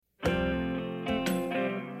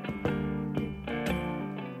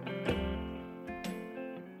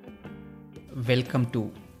Welcome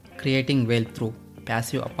to Creating Wealth Through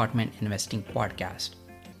Passive Apartment Investing podcast.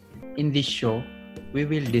 In this show, we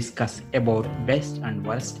will discuss about best and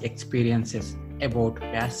worst experiences about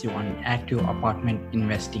passive and active apartment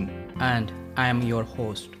investing. And I am your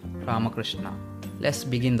host, Ramakrishna. Let's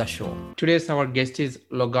begin the show. Today's our guest is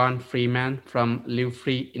Logan Freeman from Live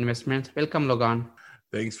Free Investments. Welcome, Logan.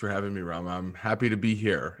 Thanks for having me, Rama. I'm happy to be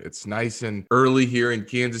here. It's nice and early here in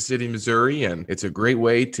Kansas City, Missouri, and it's a great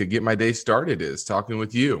way to get my day started is talking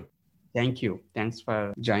with you. Thank you. Thanks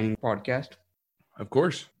for joining the podcast. Of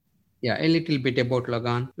course. Yeah, a little bit about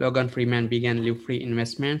Logan. Logan Freeman began Live Free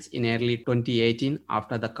Investments in early 2018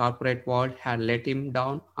 after the corporate world had let him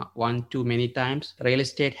down one too many times. Real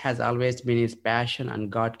estate has always been his passion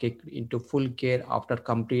and got kicked into full gear after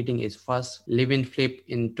completing his first live-in flip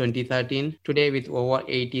in 2013. Today, with over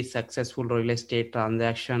 80 successful real estate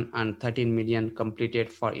transactions and 13 million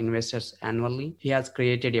completed for investors annually, he has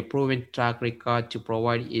created a proven track record to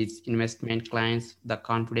provide his investment clients the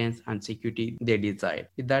confidence and security they desire.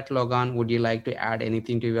 With that, Logan, would you like to add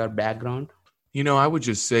anything to your background? I would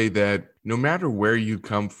just say that no matter where you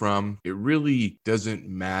come from, it really doesn't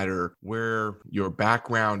matter where your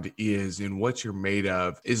background is and what you're made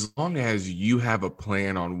of, as long as you have a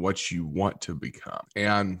plan on what you want to become.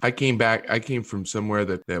 And I came from somewhere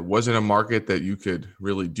that wasn't a market that you could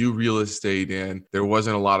really do real estate in. There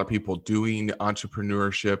wasn't a lot of people doing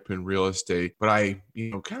entrepreneurship in real estate, but I,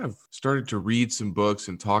 kind of started to read some books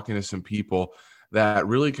and talking to some people that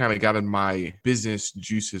really kind of got in my business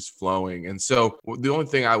juices flowing. And so the only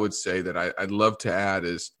thing I would say that I'd love to add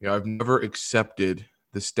is, I've never accepted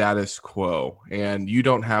the status quo, and you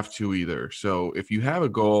don't have to either. So if you have a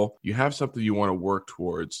goal, you have something you want to work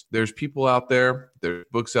towards, there's people out there, there's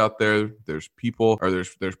books out there, there's people, or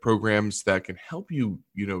there's programs that can help you,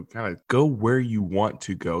 kind of go where you want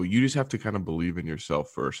to go. You just have to kind of believe in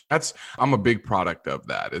yourself first. I'm a big product of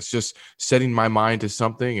that. It's just setting my mind to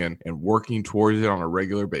something and working towards it on a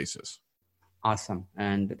regular basis. Awesome.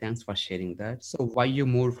 And thanks for sharing that. So why you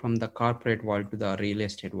moved from the corporate world to the real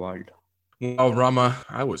estate world? Well, Rama,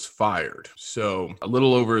 I was fired. So a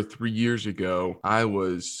little over 3 years ago, I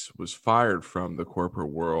was fired from the corporate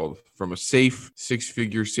world, from a safe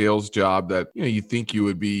 6-figure sales job that, you think you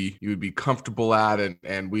would be comfortable at.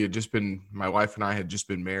 And my wife and I had just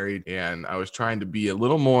been married, and I was trying to be a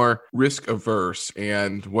little more risk averse.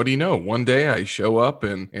 And what do you know? One day I show up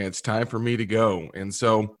and it's time for me to go. And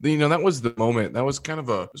so, that was the moment. That was kind of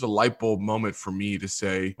it was a light bulb moment for me to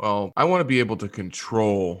say, well, I want to be able to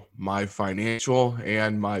control my financial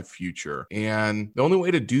and my future. And the only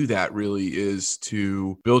way to do that really is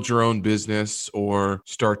to build your own business or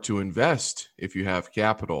start to invest if you have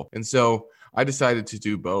capital. And so I decided to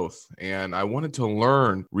do both. And I wanted to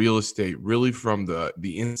learn real estate really from the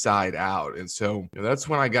inside out. And so that's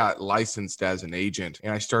when I got licensed as an agent,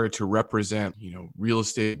 and I started to represent, real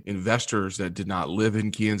estate investors that did not live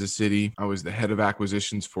in Kansas City. I was the head of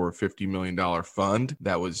acquisitions for a $50 million fund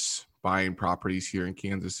that was buying properties here in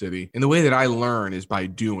Kansas City. And the way that I learn is by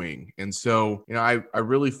doing. And so, I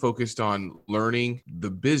really focused on learning the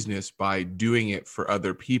business by doing it for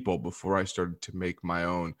other people before I started to make my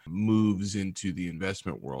own moves into the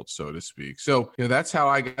investment world, so to speak. So, that's how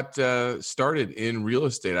I got started in real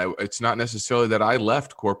estate. It's not necessarily that I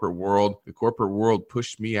left corporate world. The corporate world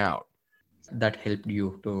pushed me out. That helped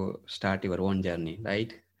you to start your own journey,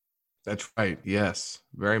 right? That's right. Yes,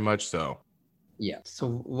 very much so. Yeah. So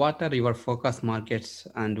what are your focus markets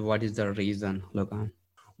and what is the reason, Logan?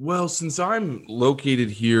 Well, since I'm located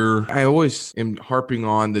here, I always am harping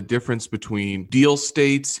on the difference between deal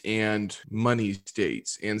states and money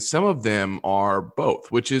states. And some of them are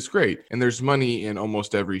both, which is great. And there's money in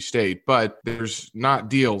almost every state, but there's not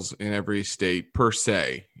deals in every state per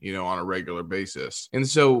se, on a regular basis. And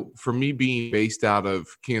so for me being based out of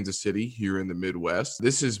Kansas City here in the Midwest,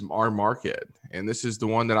 this is our market. And this is the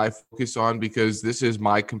one that I focus on because this is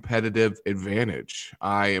my competitive advantage.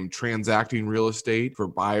 I am transacting real estate for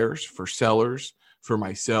buyers, for sellers, for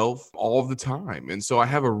myself all the time. And so I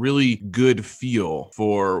have a really good feel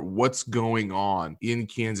for what's going on in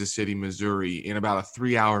Kansas City, Missouri in about a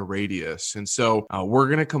 3-hour radius. And so we're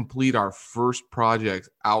going to complete our first project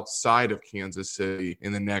outside of Kansas City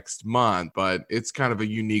in the next month, but it's kind of a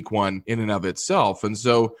unique one in and of itself. And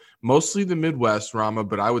so mostly the Midwest, Rama,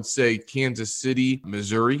 but I would say Kansas City,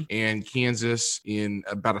 Missouri, and Kansas in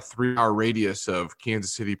about a 3-hour radius of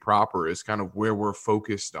Kansas City proper is kind of where we're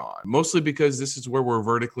focused on. Mostly because this is where we're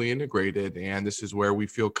vertically integrated, and this is where we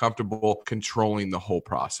feel comfortable controlling the whole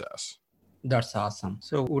process. That's awesome.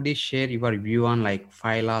 So would you share your view on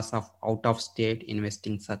 5 laws of out-of-state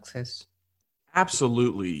investing success?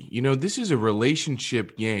 Absolutely. This is a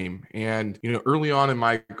relationship game. And, early on in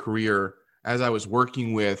my career, as I was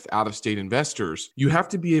working with out of state investors, you have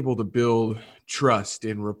to be able to build trust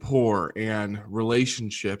and rapport and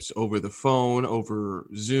relationships over the phone, over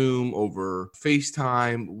Zoom, over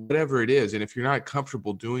FaceTime, whatever it is. And if you're not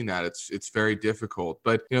comfortable doing that, it's very difficult.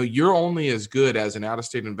 But you're only as good as an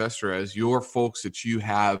out-of-state investor as your folks that you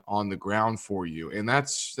have on the ground for you. And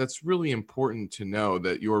that's really important to know,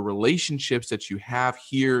 that your relationships that you have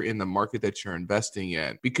here in the market that you're investing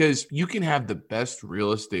in, because you can have the best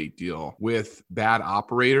real estate deal with bad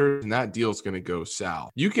operators and that deal is going to go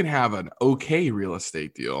south. You can have an okay real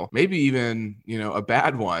estate deal, maybe even, a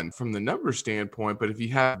bad one from the number standpoint. But if you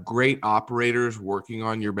have great operators working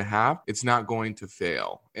on your behalf, it's not going to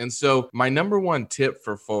fail. And so my number one tip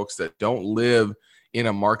for folks that don't live in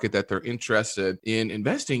a market that they're interested in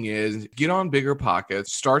investing in, get on BiggerPockets,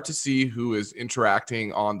 start to see who is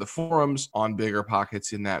interacting on the forums on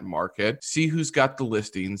BiggerPockets in that market, see who's got the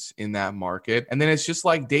listings in that market. And then it's just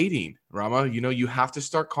like dating, Rama. You have to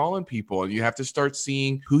start calling people and you have to start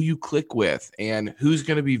seeing who you click with and who's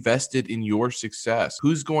going to be vested in your success,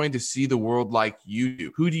 who's going to see the world like you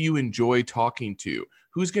do, who do you enjoy talking to,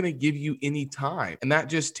 who's going to give you any time. And that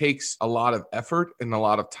just takes a lot of effort and a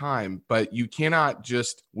lot of time, but you cannot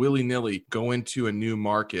just willy-nilly go into a new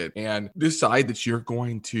market and decide that you're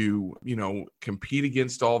going to, compete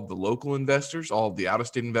against all of the local investors, all of the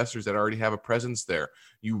out-of-state investors that already have a presence there.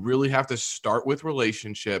 You really have to start with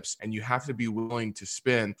relationships and you have to be willing to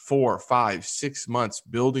spend 4, 5, 6 months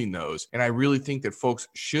building those. And I really think that folks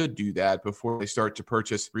should do that before they start to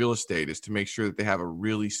purchase real estate, is to make sure that they have a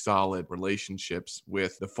really solid relationships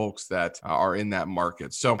with the folks that are in that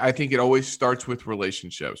market. So I think it always starts with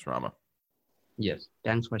relationships, Rama. Yes,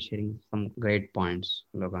 thanks for sharing some great points,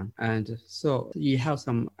 Logan. And so you have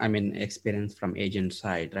some, experience from agent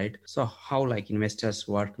side, right? So how investors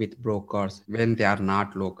work with brokers when they are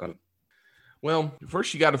not local? Well,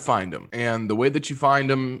 first you got to find them. And the way that you find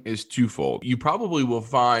them is twofold. You probably will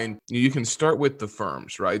find, you can start with the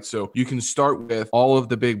firms, right? So you can start with all of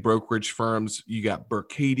the big brokerage firms. You got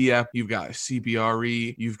Berkadia, you've got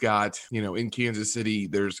CBRE, you've got, in Kansas City,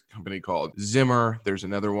 there's a company called Zimmer. There's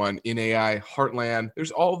another one, NAI, Heartland.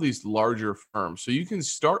 There's all these larger firms. So you can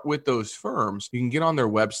start with those firms. You can get on their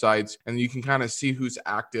websites and you can kind of see who's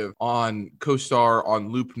active on CoStar,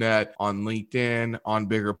 on LoopNet, on LinkedIn, on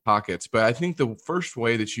BiggerPockets. But I think the first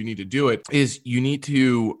way that you need to do it is you need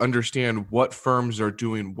to understand what firms are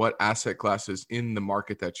doing what asset classes in the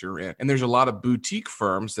market that you're in. And there's a lot of boutique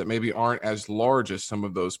firms that maybe aren't as large as some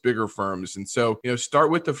of those bigger firms. And so,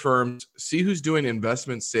 start with the firms, see who's doing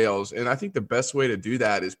investment sales. And I think the best way to do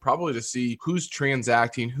that is probably to see who's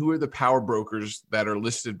transacting, who are the power brokers that are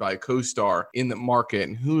listed by CoStar in the market,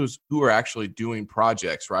 and who are actually doing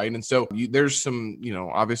projects, right? And so there's some,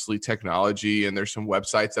 obviously technology, and there's some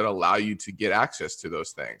websites that allow you to get access to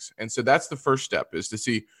those things. And so that's the first step, is to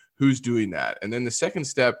see who's doing that. And then the second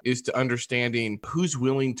step is to understanding who's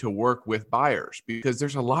willing to work with buyers, because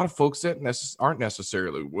there's a lot of folks that aren't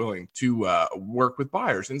necessarily willing to work with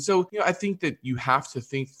buyers. And so, I think that you have to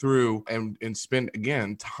think through and spend,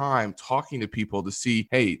 again, time talking to people to see,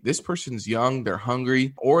 hey, this person's young, they're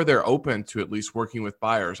hungry, or they're open to at least working with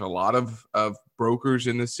buyers. A lot of brokers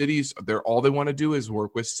in the cities, all they want to do is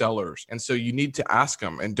work with sellers. And so you need to ask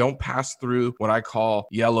them, and don't pass through what I call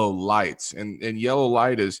yellow lights. And yellow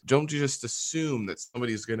light is, don't just assume that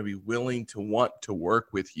somebody is going to be willing to want to work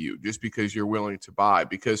with you just because you're willing to buy.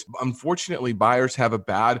 Because unfortunately, buyers have a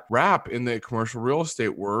bad rap in the commercial real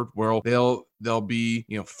estate world, where they'll be,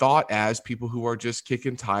 thought as people who are just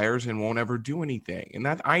kicking tires and won't ever do anything. And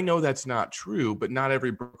that, I know that's not true, but not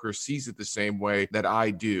every broker sees it the same way that I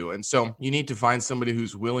do. And so you need to find somebody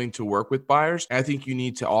who's willing to work with buyers. And I think you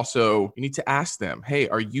need to ask them, hey,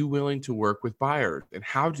 are you willing to work with buyers? And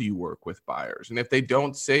how do you work with buyers? And if they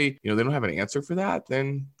don't say, they don't have an answer for that,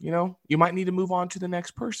 then, you might need to move on to the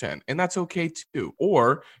next person. And that's okay too.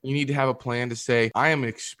 Or you need to have a plan to say, I am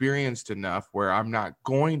experienced enough where I'm not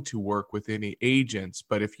going to work with any agents.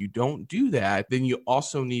 But if you don't do that, then you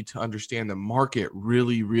also need to understand the market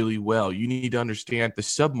really, really well. You need to understand the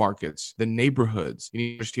submarkets, the neighborhoods. You need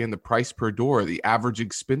to understand the price per door, the average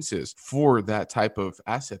expenses for that type of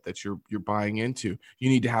asset that you're buying into. You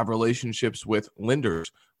need to have relationships with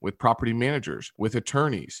lenders, with property managers, with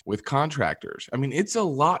attorneys, with contractors. I mean, it's a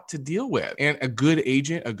lot to deal with. And a good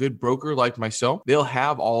agent, a good broker like myself, they'll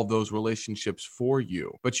have all of those relationships for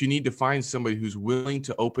you. But you need to find somebody who's willing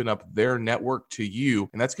to open up their network to you.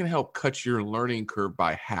 And that's going to help cut your learning curve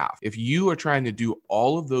by half. If you are trying to do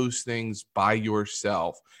all of those things by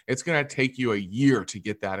yourself, it's going to take you a year to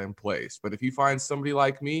get that in place. But if you find somebody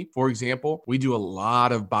like me, for example, we do a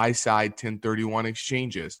lot of buy-side 1031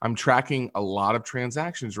 exchanges. I'm tracking a lot of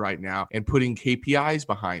transactions right now and putting KPIs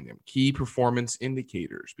behind them, key performance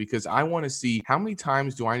indicators, because I want to see how many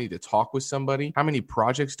times do I need to talk with somebody? How many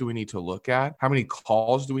projects do we need to look at? How many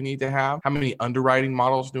calls do we need to have? How many underwriting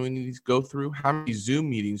models do we need to go through? How many Zoom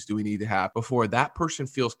meetings do we need to have before that person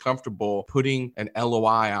feels comfortable putting an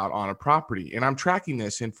LOI out on a property? And I'm tracking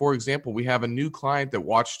this. And for example, we have a new client that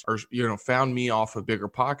watched or found me off of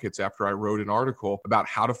BiggerPockets after I wrote an article about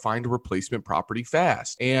how to find a replacement property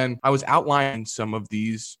fast. And I was outlining some of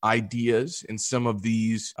these ideas and some of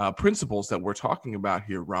these principles that we're talking about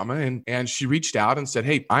here, Rama. And she reached out and said,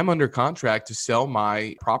 hey, I'm under contract to sell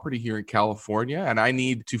my property here in California, and I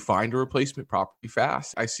need to find a replacement property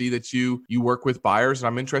fast. I see that you work with buyers, and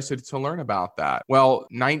I'm interested to learn about that. Well,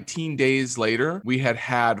 19 days later, we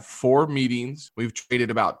had 4 meetings. We've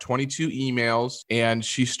traded about 22 emails, and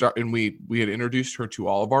we had introduced her to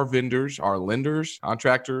all of our vendors, our lenders,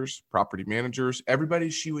 contractors, property managers, everybody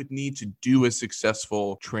she would need to do a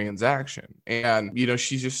successful transaction. And,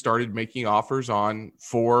 she just started making offers on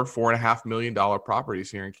 $4.5 million properties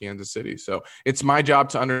here in Kansas City. So it's my job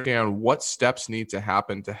to understand what steps need to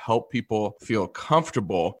happen to help people feel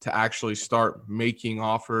comfortable to actually start making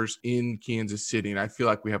offers in Kansas City. And I feel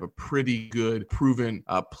like we have a pretty good proven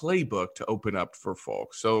playbook to open up for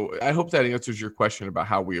folks. So I hope that answers your question about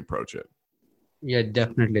how we approach it. Yeah,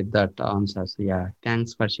 definitely that answers. Yeah,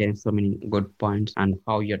 thanks for sharing so many good points and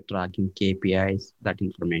how you're tracking KPIs, that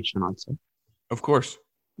information also. Of course.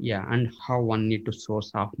 Yeah, and how one need to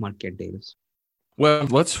source off-market deals. Well,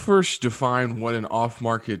 let's first define what an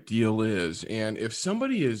off-market deal is. And if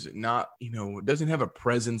somebody is not, doesn't have a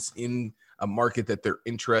presence in a market that they're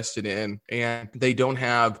interested in, and they don't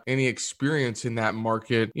have any experience in that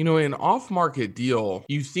market, an off-market deal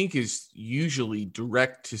you think is usually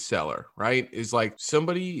direct to seller, right? Is like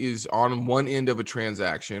somebody is on one end of a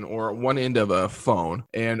transaction or one end of a phone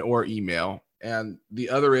or email, and the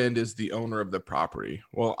other end is the owner of the property.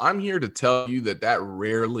 Well, I'm here to tell you that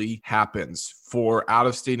rarely happens for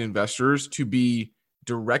out-of-state investors to be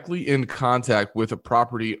directly in contact with a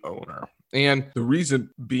property owner. And the reason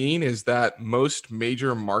being is that most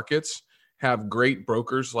major markets have great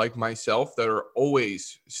brokers like myself that are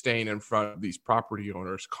always staying in front of these property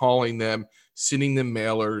owners, calling them, sending them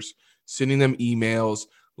mailers, sending them emails,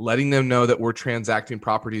 letting them know that we're transacting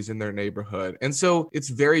properties in their neighborhood. And so it's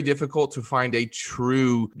very difficult to find a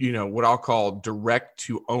true, what I'll call direct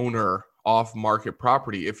to owner off-market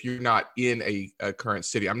property if you're not in a current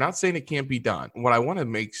city. I'm not saying it can't be done. What I want to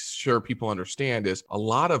make sure people understand is a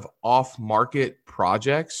lot of off-market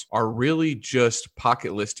projects are really just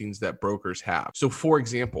pocket listings that brokers have. So for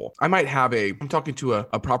example, I'm talking to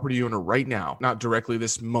a property owner right now, not directly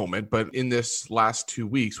this moment, but in this last 2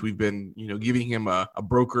 weeks, we've been, giving him a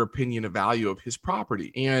broker opinion of value of his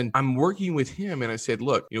property. And I'm working with him and I said,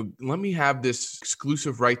 look, let me have this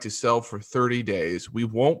exclusive right to sell for 30 days. We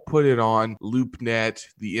won't put it on LoopNet,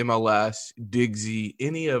 the MLS, Digsy,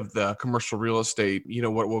 any of the commercial real estate,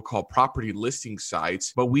 what we'll call property listing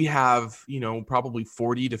sites. But we have, probably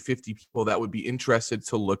 40 to 50 people that would be interested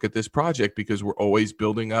to look at this project because we're always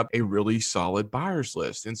building up a really solid buyers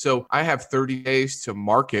list. And so I have 30 days to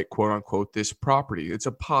market, quote unquote, this property. It's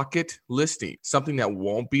a pocket listing, something that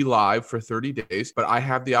won't be live for 30 days, but I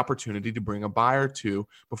have the opportunity to bring a buyer to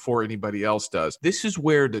before anybody else does. This is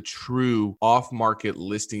where the true off-market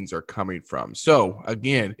listings are coming from. So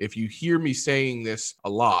again, if you hear me saying this a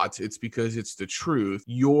lot, it's because it's the truth.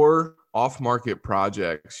 Your off-market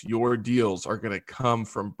projects, your deals are going to come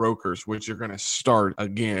from brokers, which are going to start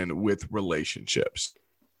again with relationships.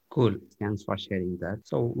 Cool. Thanks for sharing that.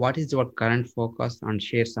 So what is your current focus, and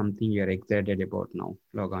share something you're excited about now,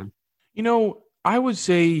 Logan? I would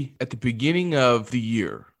say at the beginning of the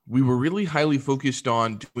year, we were really highly focused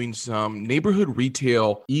on doing some neighborhood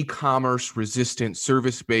retail, e-commerce resistant,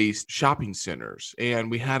 service-based shopping centers.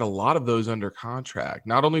 And we had a lot of those under contract,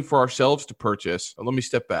 not only for ourselves to purchase. Let me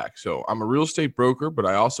step back. So I'm a real estate broker, but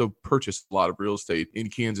I also purchased a lot of real estate in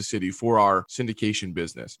Kansas City for our syndication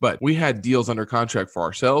business. But we had deals under contract for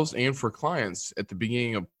ourselves and for clients at the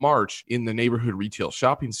beginning of March in the neighborhood retail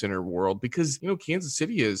shopping center world because, Kansas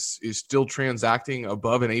City is still transacting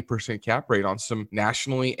above an 8% cap rate on some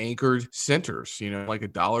nationally family anchored centers, like a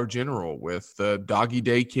Dollar General with doggy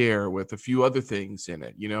daycare with a few other things in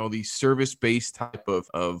it, these service-based type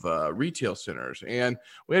of retail centers. And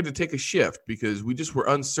we had to take a shift because we just were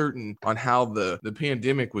uncertain on how the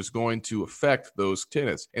pandemic was going to affect those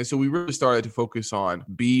tenants. And so we really started to focus on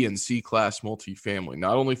B and C class multifamily,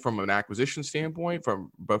 not only from an acquisition standpoint,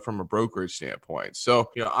 but from a brokerage standpoint.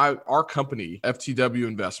 So, our company, FTW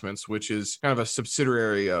Investments, which is kind of a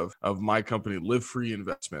subsidiary of my company, Live Free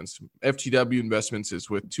Investments. FTW Investments is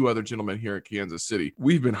with two other gentlemen here in Kansas City.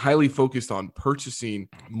 We've been highly focused on purchasing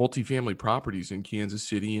multifamily properties in Kansas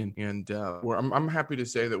City, and I'm happy to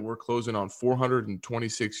say that we're closing on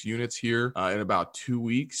 426 units here in about 2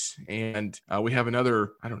 weeks, and we have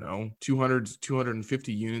another 200 to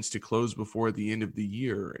 250 units to close before the end of the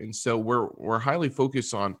year. And so we're highly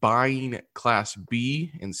focused on buying Class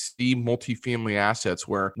B and C multifamily assets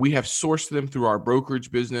where we have sourced them through our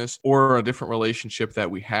brokerage business or a different relationship that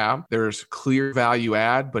we have. There's clear value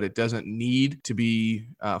add, but it doesn't need to be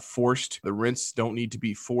forced. The rents don't need to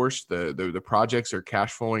be forced. The projects are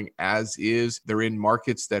cash flowing as is. They're in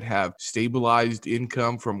markets that have stabilized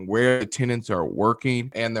income from where the tenants are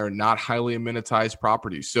working, and they're not highly amenitized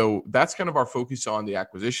properties. So that's kind of our focus on the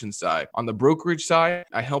acquisition side. On the brokerage side,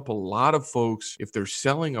 I help a lot of folks if they're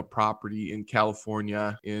selling a property in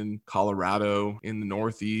California, in Colorado, in the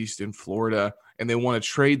Northeast, in Florida, and they want to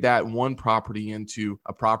trade that one property into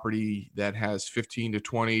a property that has 15 to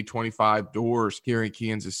 20, 25 doors here in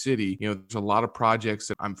Kansas City. There's a lot of projects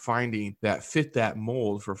that I'm finding that fit that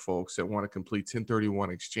mold for folks that want to complete 1031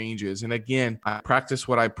 exchanges. And again, I practice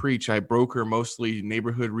what I preach. I broker mostly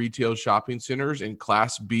neighborhood retail shopping centers in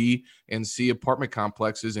Class B and C apartment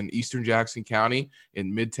complexes in Eastern Jackson County,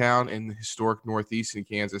 in Midtown, and the historic Northeast in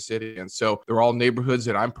Kansas City. And so they're all neighborhoods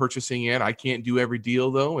that I'm purchasing in. I can't do every deal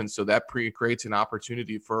though. And so that creates an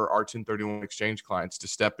opportunity for our 1031 exchange clients to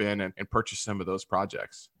step in and purchase some of those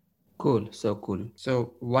projects. Cool. So cool.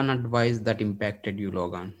 So one advice that impacted you,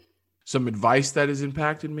 Logan. Some advice that has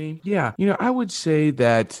impacted me? Yeah. I would say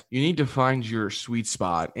that you need to find your sweet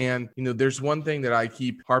spot. And, there's one thing that I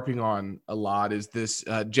keep harping on a lot is this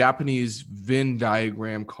Japanese Venn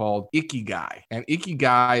diagram called Ikigai. And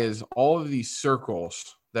Ikigai is all of these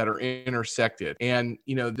circles that are intersected. And,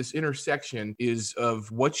 this intersection is of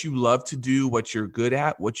what you love to do, what you're good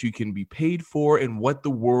at, what you can be paid for, and what the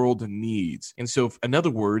world needs. And so, in other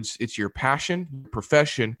words, it's your passion, your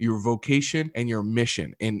profession, your vocation, and your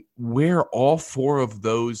mission. And where all four of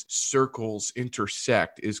those circles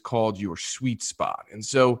intersect is called your sweet spot. And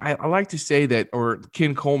so I like to say that, or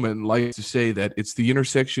Ken Coleman likes to say that it's the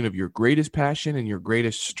intersection of your greatest passion and your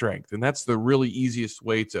greatest strength. And that's the really easiest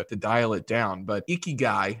way to dial it down. But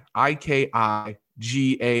Ikigai, IKIGAI,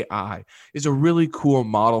 is a really cool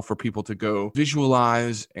model for people to go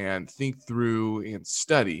visualize and think through and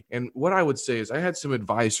study. And what I would say is I had some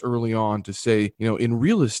advice early on to say, in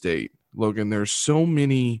real estate, Logan, there's so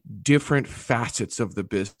many different facets of the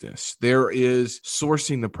business. There is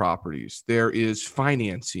sourcing the properties. There is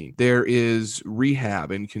financing. There is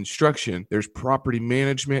rehab and construction. There's property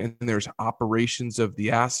management, and there's operations of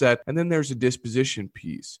the asset. And then there's a disposition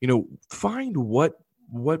piece. Find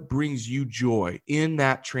what brings you joy in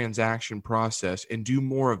that transaction process and do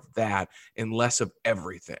more of that and less of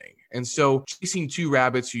everything. And so chasing two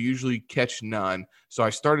rabbits, you usually catch none. So I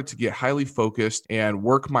started to get highly focused and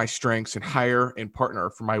work my strengths and hire and partner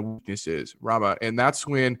for my weaknesses, Rama. And that's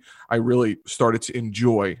when I really started to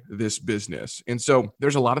enjoy this business. And so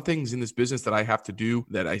there's a lot of things in this business that I have to do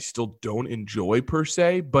that I still don't enjoy per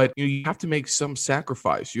se, but you have to make some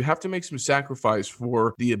sacrifice. You have to make some sacrifice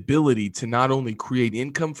for the ability to not only create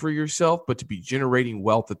income for yourself, but to be generating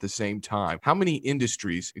wealth at the same time. How many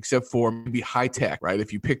industries, except for maybe high tech, right?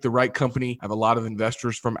 If you pick the right company, I have a lot of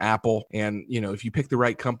investors from Apple. And, if you pick the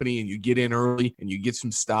right company and you get in early and you get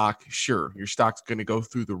some stock, sure, your stock's going to go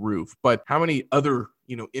through the roof. But how many other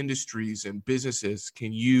industries and businesses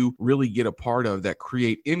can you really get a part of that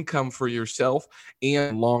create income for yourself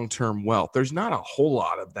and long-term wealth? There's not a whole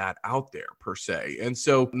lot of that out there per se. And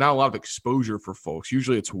so not a lot of exposure for folks.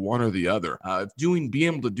 Usually it's one or the other.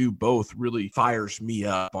 Being able to do both really fires me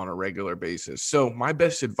up on a regular basis. So my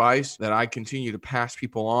best advice that I continue to pass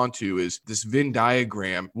people on to is this Venn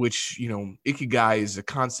diagram, which, Ikigai is a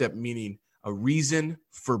concept meaning a reason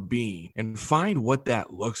for being, and find what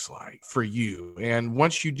that looks like for you. And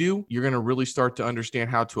once you do, you're going to really start to understand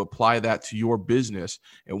how to apply that to your business.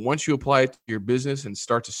 And once you apply it to your business and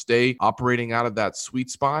start to stay operating out of that sweet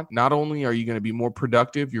spot, not only are you going to be more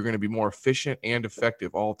productive, you're going to be more efficient and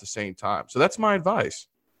effective all at the same time. So that's my advice.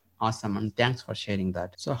 Awesome. And thanks for sharing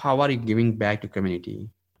that. So how are you giving back to community?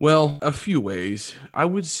 Well, a few ways. I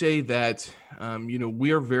would say that,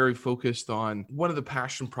 we are very focused on one of the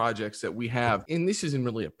passion projects that we have. And this isn't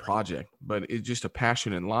really a project, but it's just a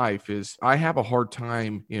passion in life is I have a hard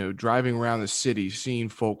time, driving around the city, seeing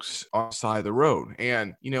folks on the side of the road.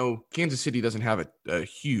 And, Kansas City doesn't have a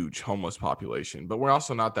huge homeless population, but we're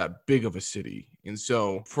also not that big of a city. And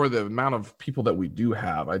so for the amount of people that we do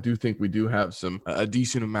have, I do think we do have a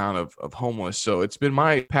decent amount of homeless. So it's been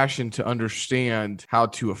my passion to understand how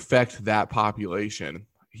to affect that population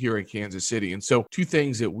here in Kansas City. And so two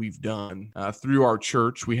things that we've done through our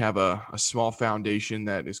church, we have a small foundation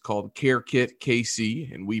that is called Care Kit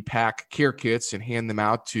KC, and we pack care kits and hand them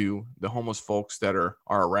out to the homeless folks that are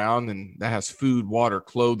around, and that has food, water,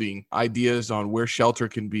 clothing, ideas on where shelter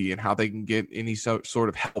can be and how they can get any sort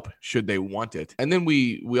of help should they want it. And then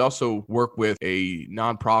we also work with a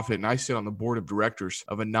nonprofit, and I sit on the board of directors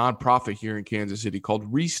of a nonprofit here in Kansas City called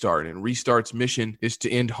Restart, and Restart's mission is to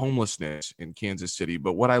end homelessness in Kansas City.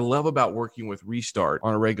 But what I love about working with Restart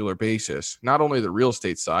on a regular basis, not only the real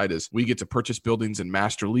estate side, is we get to purchase buildings and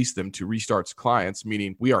master lease them to Restart's clients,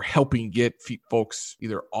 meaning we are helping get folks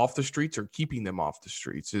either off the streets or keeping them off the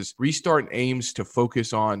streets. Is Restart aims to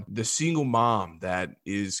focus on the single mom that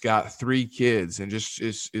is got 3 kids and just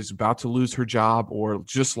is about to lose her job or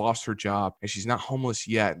just lost her job, and she's not homeless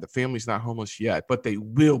yet. The family's not homeless yet, but they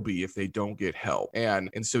will be if they don't get help.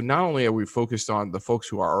 And so not only are we focused on the folks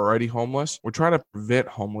who are already homeless, we're trying to prevent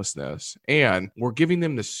homelessness, and we're giving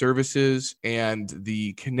them the services and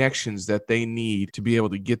the connections that they need to be able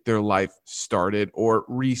to get their life started or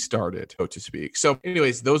restarted, so to speak. So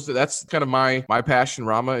anyways, that's kind of my passion,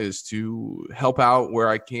 Rama, is to help out where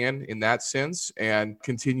I can in that sense and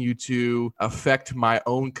continue to affect my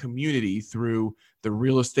own community through the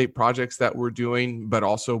real estate projects that we're doing, but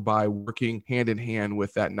also by working hand in hand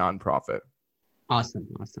with that nonprofit. Awesome.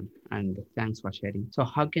 And thanks for sharing. So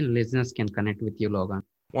how can listeners connect with you, Logan?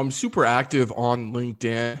 Well, I'm super active on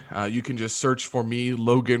LinkedIn. You can just search for me,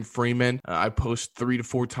 Logan Freeman. I post 3 to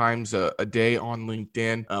 4 times a day on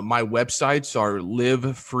LinkedIn. My websites are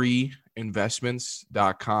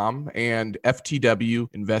livefreeinvestments.com and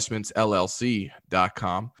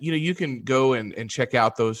ftwinvestmentsllc.com. You can go and check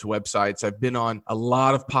out those websites. I've been on a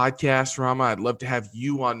lot of podcasts, Rama. I'd love to have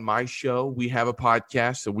you on my show. We have a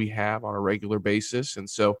podcast that we have on a regular basis, and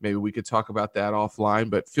so maybe we could talk about that offline,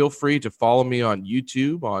 but feel free to follow me on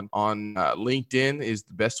YouTube. On LinkedIn is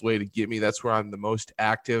the best way to get me. That's where I'm the most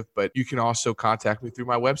active, but you can also contact me through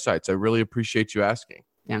my websites. I really appreciate you asking.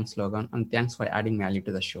 Thanks, Logan, and thanks for adding value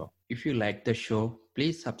to the show. If you like the show,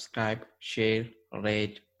 please subscribe, share,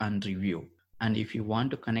 rate, and review. And if you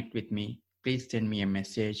want to connect with me, please send me a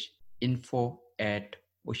message,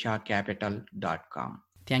 info@ushacapital.com.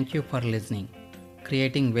 Thank you for listening.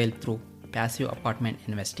 Creating Wealth Through Passive Apartment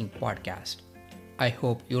Investing Podcast. I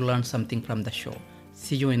hope you learned something from the show.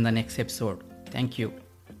 See you in the next episode. Thank you.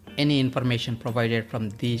 Any information provided from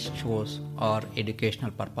these shows are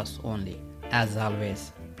educational purpose only. As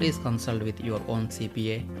always, please consult with your own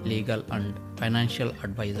CPA, legal and financial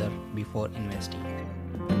advisor before investing.